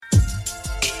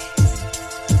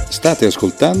State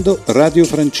ascoltando Radio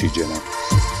Francigena,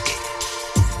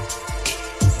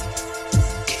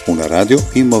 una radio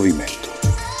in movimento.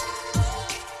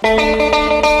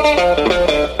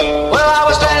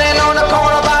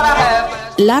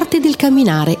 L'arte del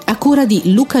camminare, a cura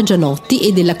di Luca Gianotti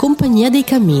e della Compagnia dei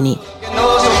Cammini.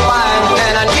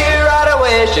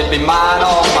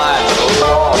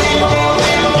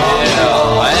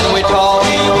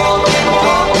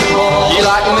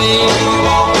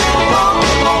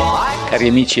 Cari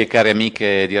amici e cari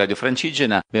amiche di Radio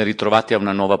Francigena, ben ritrovati a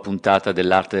una nuova puntata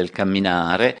dell'arte del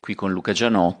camminare, qui con Luca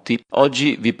Gianotti.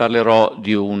 Oggi vi parlerò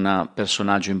di un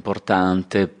personaggio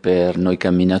importante per noi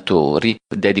camminatori.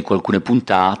 Dedico alcune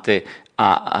puntate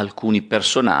a alcuni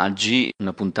personaggi.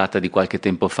 Una puntata di qualche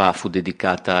tempo fa fu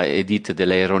dedicata a Edith de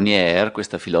la Reyronnière,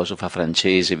 questa filosofa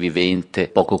francese vivente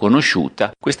poco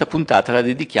conosciuta. Questa puntata la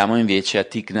dedichiamo invece a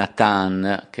Thich Nhat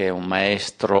Hanh, che è un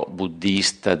maestro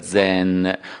buddista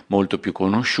zen molto più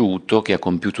conosciuto, che ha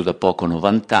compiuto da poco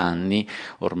 90 anni,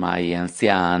 ormai è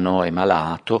anziano, è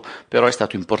malato, però è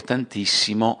stato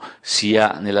importantissimo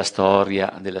sia nella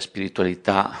storia della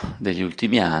spiritualità degli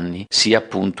ultimi anni, sia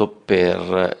appunto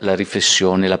per la riflessione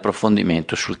e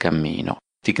l'approfondimento sul cammino.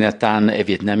 Thich Nhat Hanh è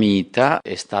vietnamita,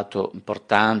 è stato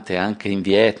importante anche in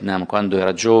Vietnam quando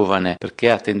era giovane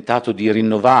perché ha tentato di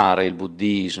rinnovare il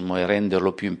buddismo e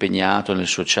renderlo più impegnato nel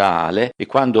sociale, e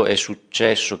quando è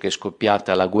successo che è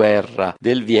scoppiata la guerra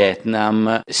del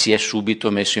Vietnam si è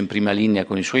subito messo in prima linea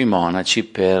con i suoi monaci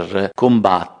per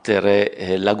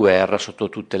combattere la guerra sotto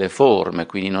tutte le forme,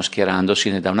 quindi non schierandosi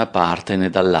né da una parte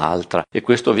né dall'altra, e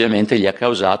questo ovviamente gli ha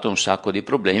causato un sacco di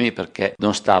problemi perché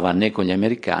non stava né con gli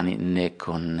americani né con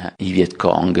i Viet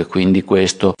Cong, quindi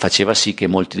questo faceva sì che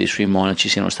molti dei suoi monaci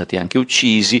siano stati anche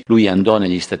uccisi. Lui andò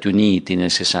negli Stati Uniti nel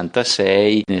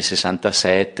 66, nel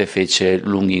 67 fece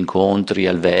lunghi incontri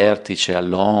al vertice,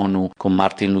 all'ONU, con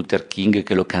Martin Luther King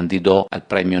che lo candidò al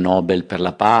premio Nobel per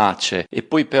la pace, e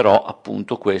poi però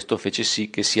appunto questo fece sì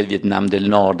che sia il Vietnam del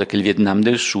Nord che il Vietnam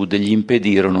del Sud gli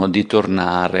impedirono di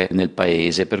tornare nel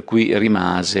paese, per cui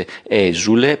rimase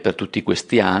esule per tutti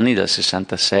questi anni, dal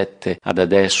 67 ad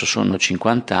adesso sono 50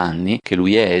 anni che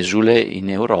lui è esule in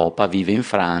Europa, vive in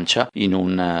Francia in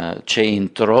un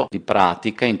centro di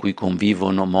pratica in cui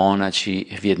convivono monaci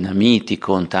vietnamiti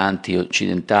con tanti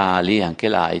occidentali, anche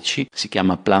laici, si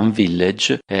chiama Plan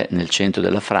Village, è nel centro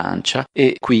della Francia,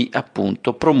 e qui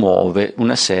appunto promuove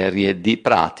una serie di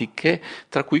pratiche,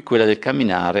 tra cui quella del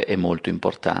camminare è molto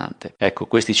importante. Ecco,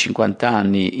 questi 50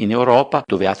 anni in Europa,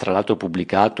 dove ha tra l'altro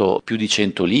pubblicato più di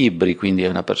 100 libri, quindi è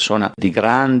una persona di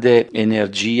grande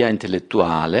energia intellettuale.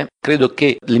 Credo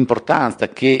che l'importanza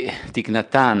che Thich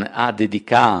Nhat Hanh ha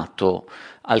dedicato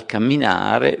al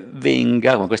camminare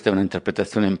venga, ma questa è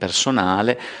un'interpretazione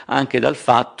impersonale, anche dal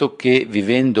fatto che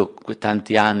vivendo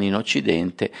tanti anni in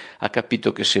Occidente ha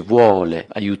capito che se vuole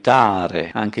aiutare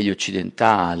anche gli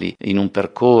occidentali in un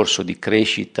percorso di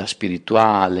crescita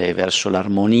spirituale verso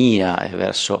l'armonia e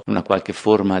verso una qualche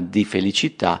forma di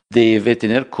felicità, deve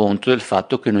tener conto del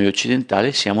fatto che noi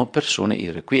occidentali siamo persone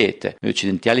irrequiete. Noi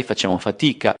occidentali facciamo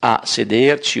fatica a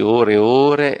sederci ore e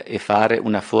ore e fare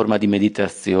una forma di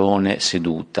meditazione seduta.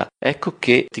 Ecco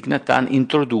che Thich Nhat Hanh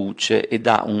introduce e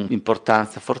dà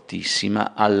un'importanza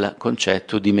fortissima al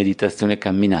concetto di meditazione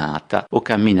camminata o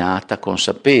camminata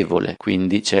consapevole,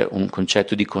 quindi c'è un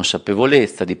concetto di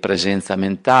consapevolezza, di presenza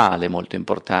mentale molto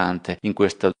importante in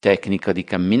questa tecnica di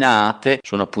camminate.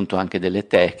 Sono appunto anche delle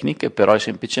tecniche, però è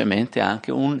semplicemente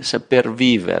anche un saper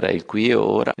vivere il qui e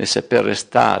ora e saper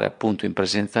restare appunto in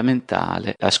presenza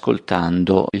mentale,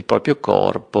 ascoltando il proprio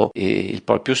corpo e il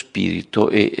proprio spirito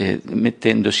e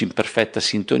mettendosi in perfetta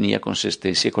sintonia con se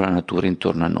stessi e con la natura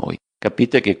intorno a noi.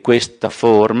 Capite che questa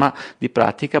forma di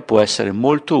pratica può essere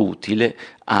molto utile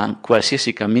a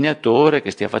qualsiasi camminatore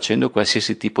che stia facendo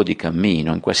qualsiasi tipo di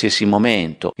cammino, in qualsiasi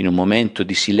momento, in un momento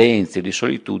di silenzio, di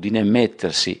solitudine,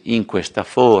 mettersi in questa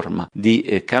forma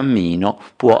di cammino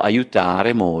può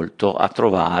aiutare molto a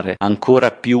trovare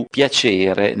ancora più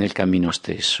piacere nel cammino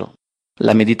stesso.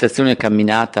 La meditazione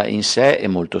camminata in sé è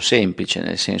molto semplice,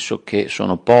 nel senso che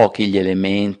sono pochi gli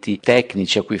elementi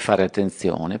tecnici a cui fare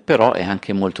attenzione, però è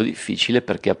anche molto difficile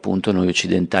perché appunto noi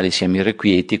occidentali siamo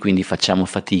irrequieti, quindi facciamo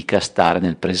fatica a stare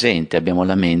nel presente, abbiamo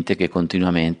la mente che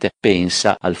continuamente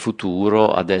pensa al futuro,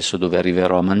 adesso dove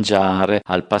arriverò a mangiare,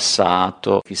 al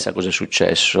passato, chissà cosa è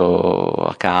successo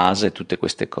a casa e tutte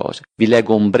queste cose. Vi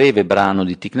leggo un breve brano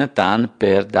di Thich Nhat Hanh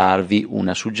per darvi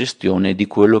una suggestione di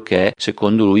quello che è,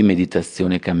 secondo lui, meditazione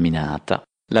camminata.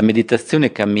 La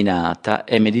meditazione camminata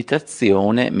è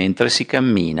meditazione mentre si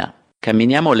cammina.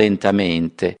 Camminiamo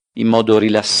lentamente, in modo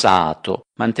rilassato,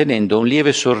 mantenendo un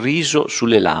lieve sorriso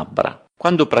sulle labbra.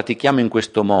 Quando pratichiamo in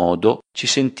questo modo ci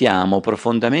sentiamo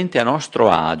profondamente a nostro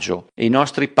agio e i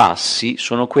nostri passi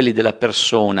sono quelli della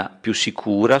persona più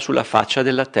sicura sulla faccia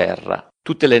della terra.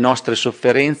 Tutte le nostre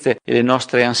sofferenze e le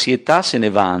nostre ansietà se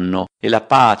ne vanno e la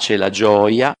pace e la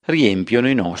gioia riempiono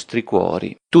i nostri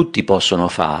cuori. Tutti possono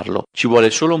farlo, ci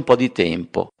vuole solo un po' di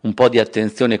tempo, un po' di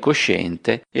attenzione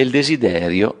cosciente e il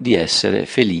desiderio di essere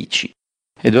felici.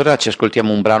 Ed ora ci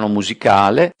ascoltiamo un brano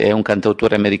musicale, è un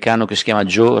cantautore americano che si chiama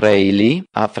Joe Reilly,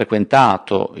 ha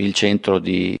frequentato il centro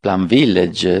di Plum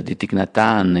Village di Thich Nhat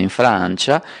Hanh in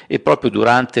Francia e proprio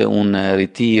durante un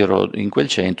ritiro in quel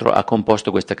centro ha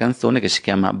composto questa canzone che si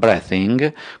chiama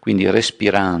Breathing, quindi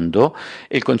respirando,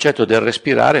 e il concetto del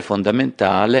respirare è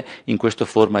fondamentale in questa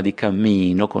forma di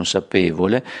cammino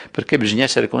consapevole, perché bisogna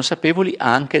essere consapevoli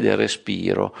anche del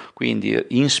respiro, quindi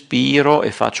inspiro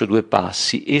e faccio 2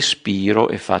 passi, espiro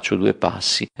e faccio 2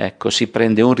 passi. Ecco, si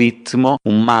prende un ritmo,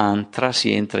 un mantra,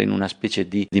 si entra in una specie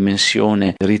di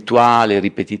dimensione rituale,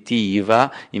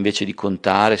 ripetitiva, invece di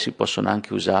contare si possono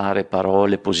anche usare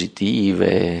parole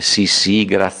positive, sì,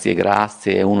 grazie,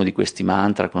 è uno di questi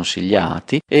mantra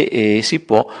consigliati e si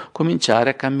può cominciare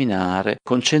a camminare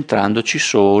concentrandoci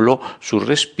solo sul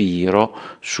respiro,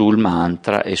 sul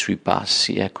mantra e sui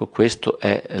passi. Ecco, questo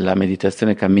è la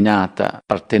meditazione camminata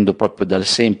partendo proprio dal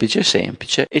semplice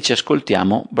e ci ascoltiamo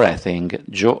Breathing,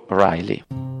 Joe Reilly.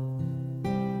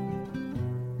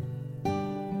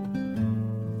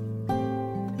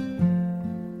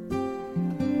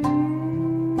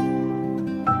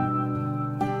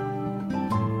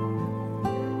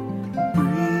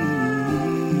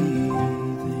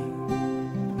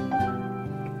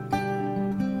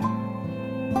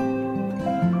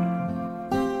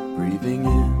 Breathing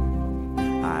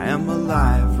in, I am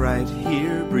alive right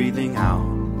here, breathing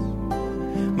out.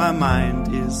 My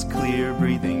mind is clear,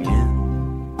 breathing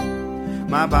in.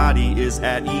 My body is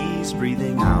at ease,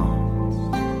 breathing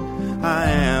out. I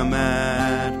am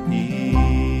at peace.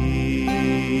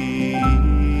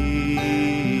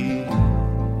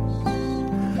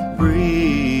 Breathing.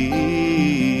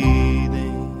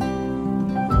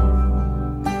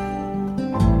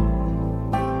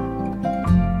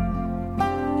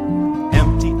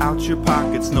 Empty out your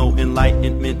pockets, no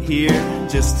enlightenment here.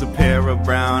 Just a pair of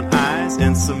brown eyes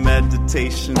and some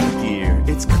meditation gear.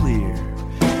 It's clear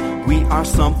we are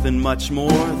something much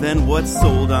more than what's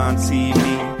sold on TV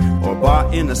or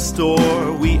bought in a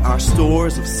store. We are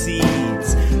stores of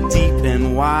seeds, deep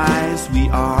and wise. We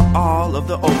are all of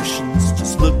the oceans.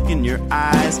 Just look in your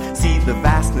eyes, see the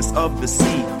vastness of the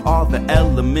sea, all the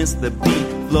elements that be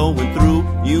flowing through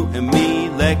you and me.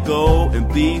 Let go and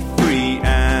be free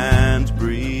and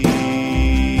breathe.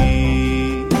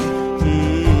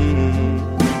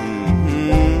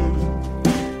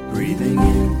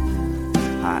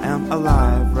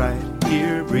 Alive right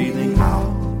here, breathing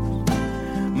out.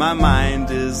 My mind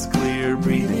is clear,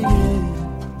 breathing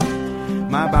in.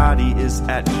 My body is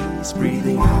at ease,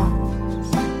 breathing out.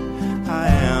 I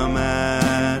am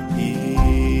at peace.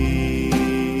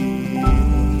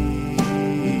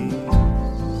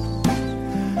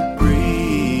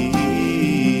 Breathing.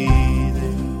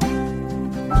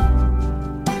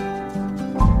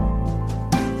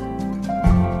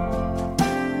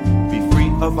 Be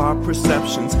free of our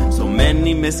perceptions. So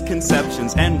many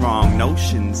misconceptions and wrong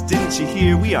notions. Didn't you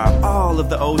hear? We are all of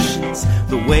the oceans,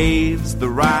 the waves, the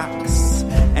rocks,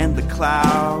 and the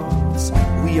clouds.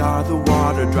 We are the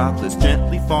water droplets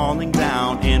gently falling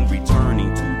down and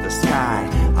returning to the sky.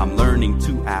 I'm learning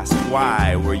to ask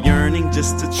why. We're yearning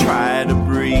just to try to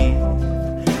breathe.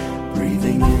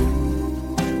 Breathing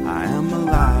in, I am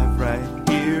alive right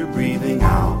here, breathing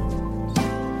out.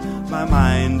 My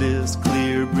mind is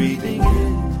clear, breathing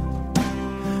in.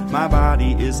 My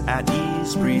body is at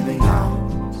ease, breathing out.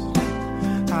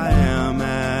 I am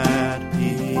at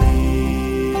peace.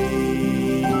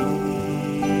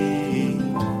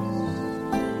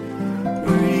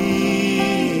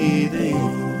 Breathing.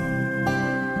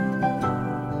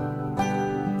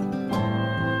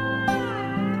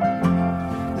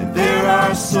 And there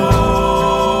are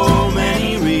so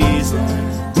many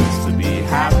reasons to be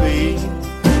happy.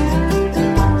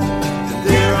 And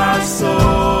there are so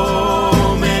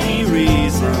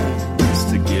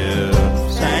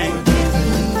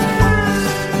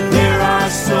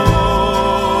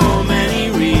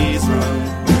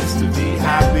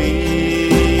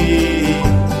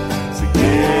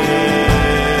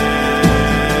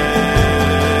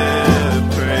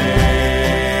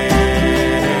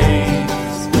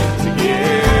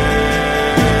yeah.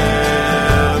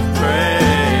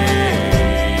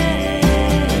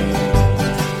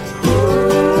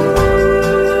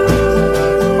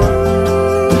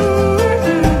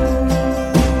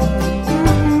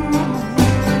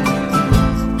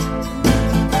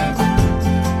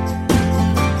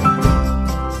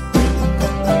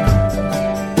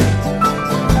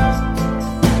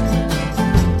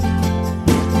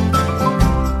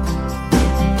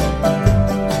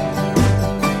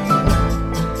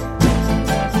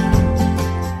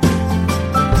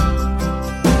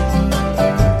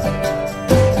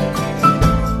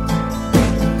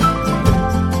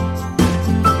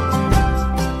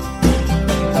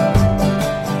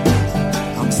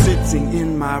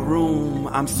 room,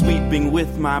 I'm sweeping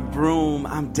with my broom,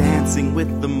 I'm dancing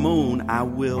with the moon. I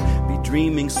will be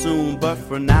dreaming soon, but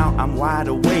for now I'm wide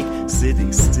awake,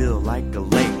 sitting still like a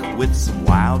lake with some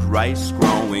wild rice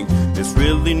growing. It's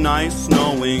really nice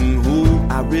knowing who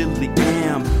I really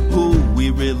am, who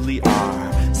we really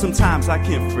are. Sometimes I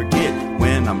can forget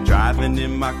when I'm driving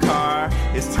in my car.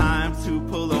 It's time to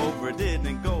pull over,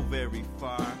 didn't go very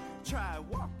far. Try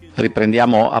walking.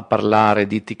 Riprendiamo a parlare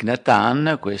di Thich Nhat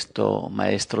Hanh, questo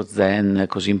maestro zen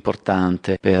così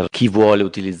importante per chi vuole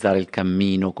utilizzare il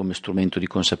cammino come strumento di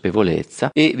consapevolezza,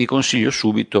 e vi consiglio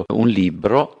subito un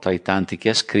libro tra i tanti che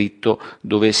ha scritto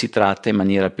dove si tratta in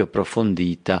maniera più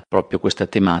approfondita proprio questa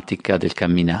tematica del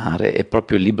camminare. È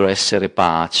proprio il libro Essere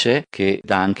Pace, che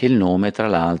dà anche il nome tra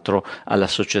l'altro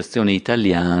all'associazione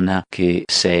italiana che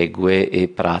segue e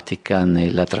pratica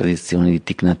nella tradizione di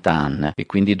Thich Nhat Hanh, e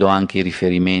quindi do anche i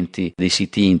riferimenti dei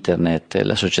siti internet.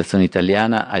 L'associazione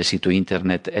italiana ha il sito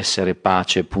internet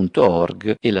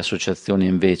esserepace.org e l'associazione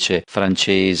invece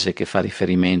francese che fa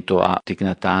riferimento a Thich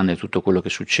Nhat Hanh e tutto quello che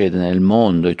succede nel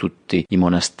mondo e tutti i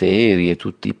monasteri e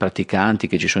tutti i praticanti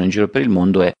che ci sono in giro per il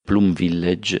mondo è Plum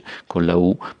Village con la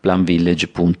U,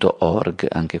 plumvillage.org.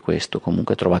 Anche questo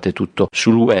comunque trovate tutto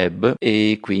sul web,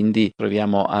 e quindi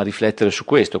proviamo a riflettere su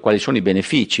questo: quali sono i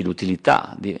benefici,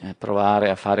 l'utilità di provare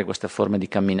a fare questa forma di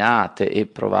camminate e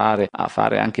provare a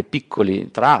fare anche piccoli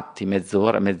tratti,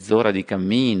 mezz'ora di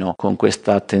cammino con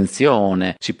questa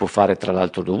attenzione. Si può fare tra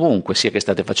l'altro dovunque, sia che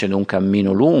state facendo un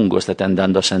cammino lungo, state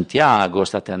andando a Santiago,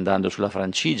 state andando sulla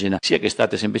Francigena, sia che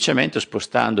state semplicemente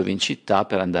spostandovi in città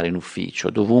per andare in ufficio.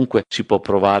 Dovunque si può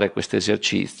provare questo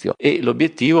esercizio, e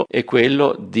l'obiettivo è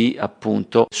quello di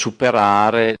appunto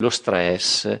superare lo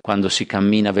stress quando si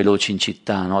cammina veloci in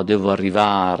città, no? Devo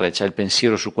arrivare, c'è il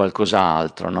pensiero su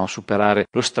qualcos'altro, no? Superare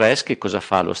lo stress. Che cosa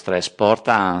fa lo stress?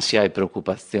 Porta ansia e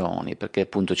preoccupazioni, perché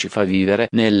appunto ci fa vivere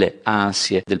nelle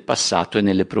ansie del passato e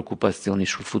nelle preoccupazioni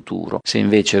sul futuro. Se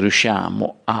invece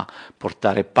riusciamo a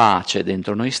portare pace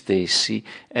dentro noi stessi,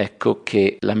 ecco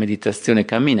che la meditazione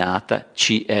camminata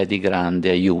ci è di grande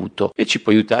aiuto, e ci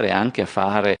può aiutare anche a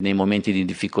fare nei momenti di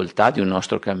difficoltà di un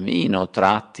nostro cammino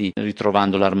tratti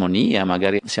ritrovando l'armonia.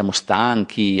 Magari siamo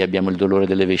stanchi, abbiamo il dolore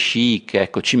delle vesciche,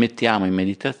 ecco, ci mettiamo in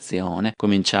meditazione,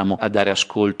 cominciamo a dare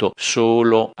ascolto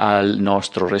solo al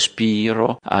nostro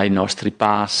respiro, ai nostri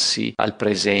passi, al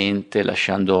presente,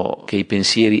 lasciando che i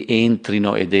pensieri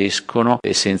entrino ed escono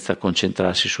e senza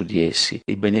concentrarsi su di essi.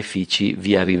 I benefici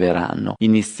vi arriveranno.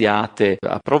 Iniziate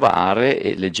a provare,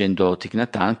 e leggendo Thich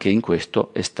Nhat Hanh, che in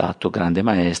questo è stato grande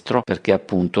maestro, perché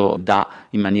appunto dà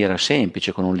in maniera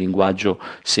semplice, con un linguaggio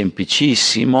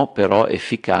semplicissimo però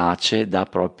efficace, dà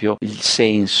proprio il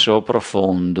senso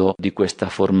profondo di questa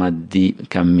forma di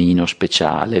cammino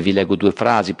speciale. Vi leggo due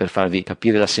frasi per farvi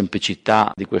capire la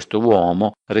semplicità di questo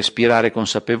uomo. Respirare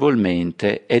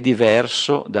consapevolmente è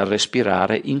diverso dal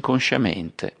respirare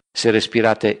inconsciamente. Se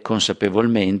respirate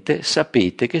consapevolmente,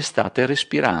 sapete che state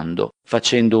respirando.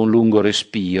 Facendo un lungo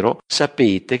respiro,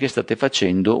 sapete che state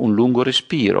facendo un lungo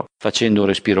respiro. Facendo un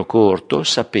respiro corto,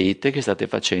 sapete che state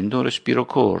facendo un respiro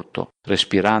corto.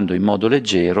 Respirando in modo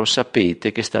leggero,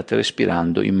 sapete che state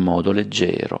respirando in modo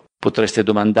leggero. Potreste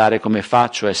domandare: come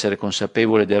faccio a essere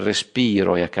consapevole del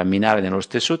respiro e a camminare nello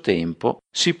stesso tempo?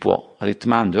 Si può,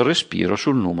 ritmando il respiro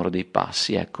sul numero dei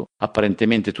passi. Ecco,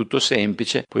 apparentemente tutto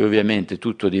semplice, poi ovviamente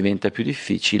tutto diventa più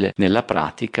difficile nella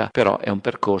pratica, però è un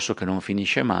percorso che non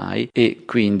finisce mai, e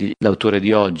quindi l'autore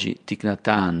di oggi, Thich Nhat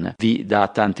Hanh, vi dà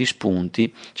tanti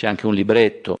spunti. C'è anche un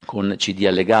libretto con CD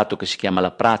allegato che si chiama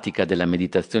La pratica della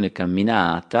meditazione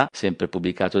camminata, sempre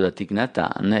pubblicato da Thich Nhat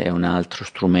Hanh. È un altro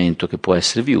strumento che può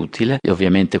esservi utile, e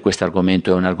ovviamente questo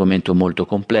argomento è un argomento molto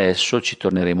complesso, ci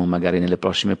torneremo magari nelle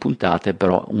prossime puntate,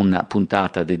 però una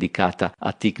puntata dedicata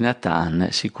a Thich Nhat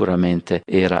Hanh sicuramente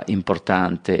era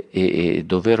importante e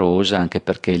doverosa, anche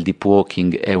perché il deep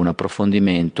walking è un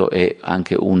approfondimento e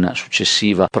anche una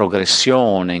successiva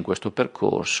progressione in questo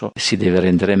percorso. Si deve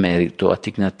rendere merito a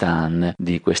Thich Nhat Hanh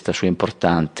di questa sua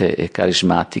importante e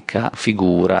carismatica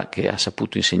figura che ha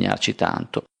saputo insegnarci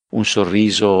tanto. Un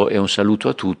sorriso e un saluto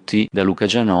a tutti da Luca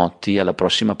Gianotti, alla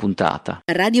prossima puntata.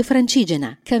 Radio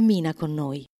Francigena, cammina con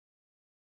noi.